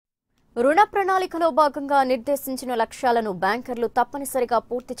రుణ ప్రణాళికలో భాగంగా నిర్దేశించిన లక్ష్యాలను బ్యాంకర్లు తప్పనిసరిగా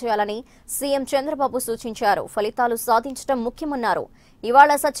పూర్తి చేయాలని CM చంద్రబాబు సూచించారు. ఫలితాలు సాధించడం ముఖ్యమన్నారు.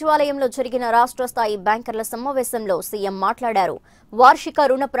 ఇవాళ సచివాలయంలో జరిగిన రాష్ట్ర స్థాయి బ్యాంకర్ల సమావేశంలో CM మాట్లాడారు. వార్షిక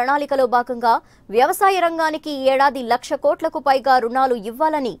రుణ ప్రణాళికలో భాగంగా వ్యవసాయ రంగానికి ఈ ఏడాది 1,00,000 కోట్లకు పైగా రుణాలు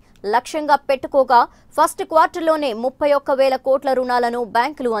ఇవ్వాలని లక్ష్యంగా పెట్టుకోగా ఫస్ట్ క్వార్టర్లోనే 31,000 కోట్ల రుణాలను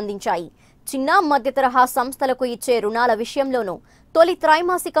బ్యాంకులు అందించాయి. చిన్న మధ్య తరహా సంస్థలకు ఇచ్చే రుణాల విషయంలోనూ తొలి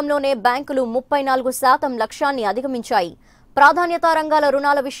త్రైమాసికంలోనే బ్యాంకులు 34% లక్ష్యాన్ని అధిగమించాయి. ప్రాధాన్యతా రంగాల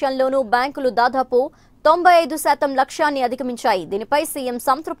రుణాల విషయంలోనూ బ్యాంకులు దాదాపు 95% లక్ష్యాన్ని అధిగమించాయి. దీనిపై CM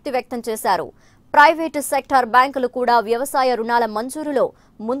సంతృప్తి వ్యక్తం చేశారు. ప్రైవేటు సెక్టార్ బ్యాంకులు కూడా వ్యవసాయ రుణాల మంజూరులో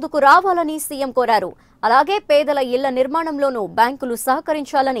ముందుకు రావాలని CM కోరారు. అలాగే పేదల ఇళ్ల నిర్మాణంలోనూ బ్యాంకులు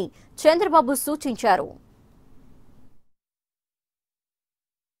సహకరించాలని చంద్రబాబు సూచించారు.